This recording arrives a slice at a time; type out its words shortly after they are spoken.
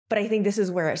But I think this is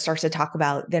where it starts to talk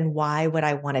about then why would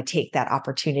I want to take that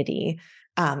opportunity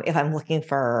if I'm looking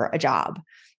for a job?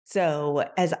 So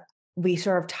as we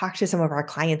sort of talk to some of our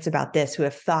clients about this who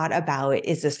have thought about,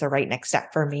 is this the right next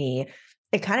step for me?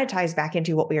 It kind of ties back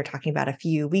into what we were talking about a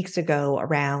few weeks ago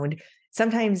around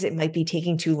sometimes it might be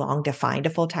taking too long to find a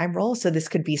full-time role. So this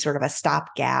could be sort of a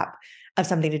stopgap of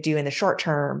something to do in the short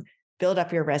term, build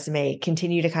up your resume,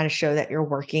 continue to kind of show that you're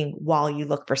working while you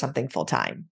look for something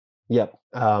full-time. Yep.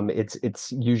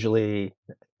 It's usually,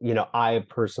 I've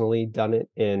personally done it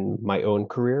in my own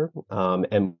career,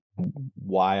 and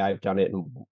why I've done it and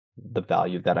the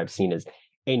value that I've seen is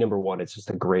number one, it's just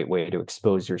a great way to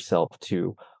expose yourself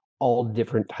to all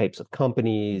different types of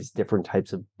companies, different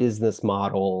types of business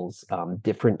models,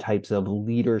 different types of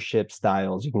leadership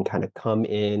styles. You can kind of come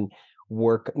in,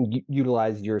 work,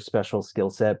 utilize your special skill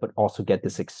set, but also get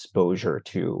this exposure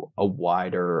to a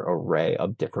wider array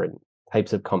of different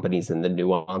types of companies and the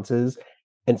nuances,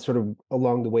 and sort of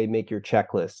along the way make your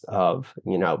checklist of,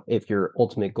 if your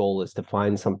ultimate goal is to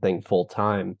find something full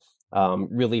time,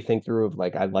 really think through of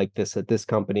like, I like this at this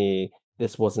company,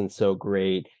 this wasn't so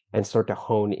great, and start to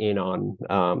hone in on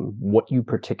what you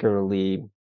particularly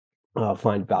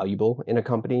find valuable in a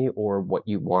company, or what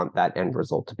you want that end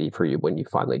result to be for you when you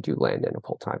finally do land in a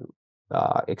full time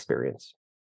experience.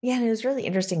 Yeah, and it was really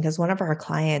interesting because one of our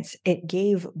clients, it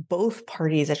gave both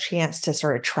parties a chance to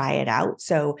sort of try it out.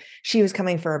 So she was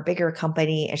coming for a bigger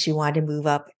company and she wanted to move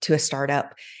up to a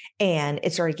startup. And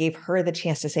it sort of gave her the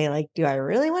chance to say, like, do I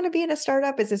really want to be in a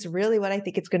startup? Is this really what I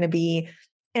think it's going to be?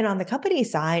 And on the company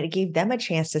side, it gave them a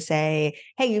chance to say,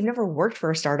 hey, you've never worked for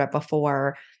a startup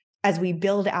before. As we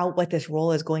build out what this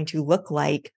role is going to look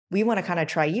like, we want to kind of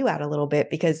try you out a little bit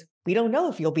because we don't know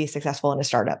if you'll be successful in a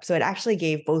startup. So it actually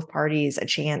gave both parties a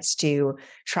chance to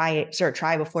try it, sort of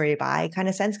try before you buy kind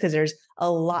of sense, because there's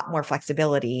a lot more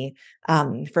flexibility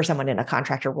for someone in a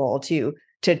contractor role to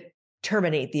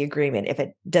terminate the agreement if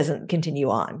it doesn't continue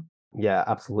on. Yeah,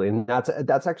 absolutely. And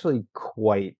that's actually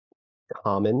quite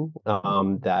common,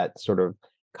 that sort of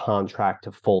contract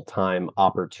to full-time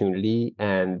opportunity.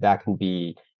 And that can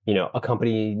be, a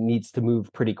company needs to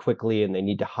move pretty quickly and they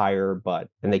need to hire,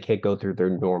 and they can't go through their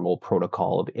normal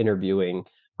protocol of interviewing,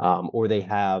 or they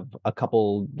have a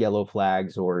couple yellow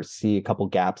flags or see a couple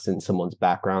gaps in someone's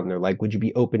background. They're like, would you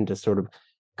be open to sort of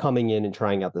coming in and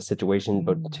trying out the situation?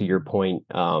 But to your point,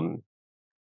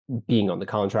 being on the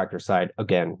contractor side,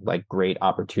 again, like great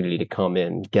opportunity to come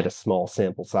in, get a small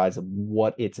sample size of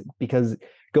what it's, because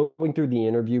going through the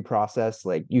interview process,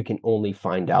 like you can only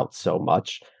find out so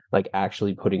much. Like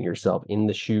actually putting yourself in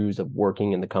the shoes of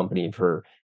working in the company for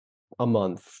a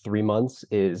month, 3 months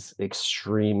is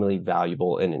extremely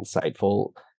valuable and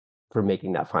insightful for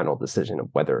making that final decision of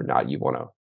whether or not you want to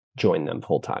join them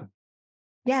full time.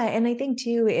 Yeah, and I think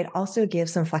too, it also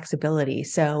gives some flexibility.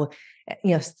 So,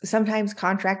 sometimes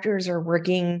contractors are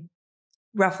working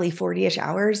roughly 40-ish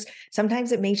hours.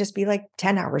 Sometimes it may just be like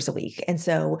 10 hours a week. And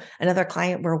so another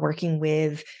client we're working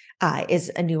with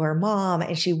is a newer mom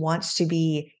and she wants to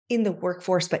be in the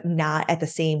workforce, but not at the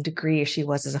same degree as she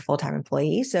was as a full-time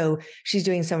employee. So she's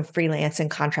doing some freelance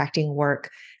and contracting work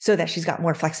so that she's got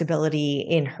more flexibility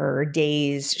in her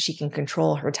days. She can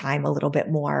control her time a little bit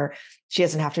more. She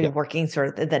doesn't have to be Yeah. working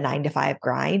sort of the 9 to 5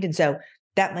 grind. And so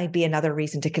that might be another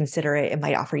reason to consider it. It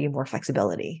might offer you more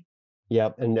flexibility.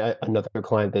 Yep, and another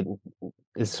client that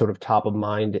is sort of top of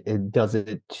mind, it does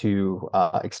it to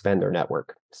expand their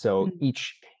network. So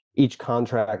each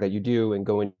contract that you do and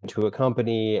go into a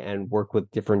company and work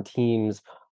with different teams,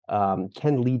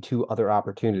 can lead to other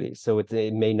opportunities. So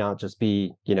it may not just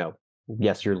be,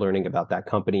 yes, you're learning about that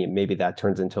company, and maybe that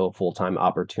turns into a full-time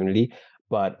opportunity.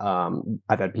 But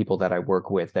I've had people that I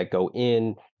work with that go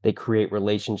in, they create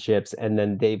relationships, and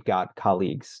then they've got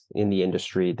colleagues in the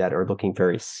industry that are looking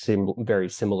very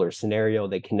similar scenario.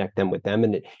 They connect them with them,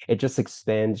 and it just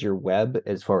expands your web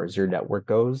as far as your network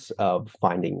goes of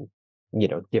finding,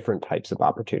 different types of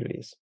opportunities.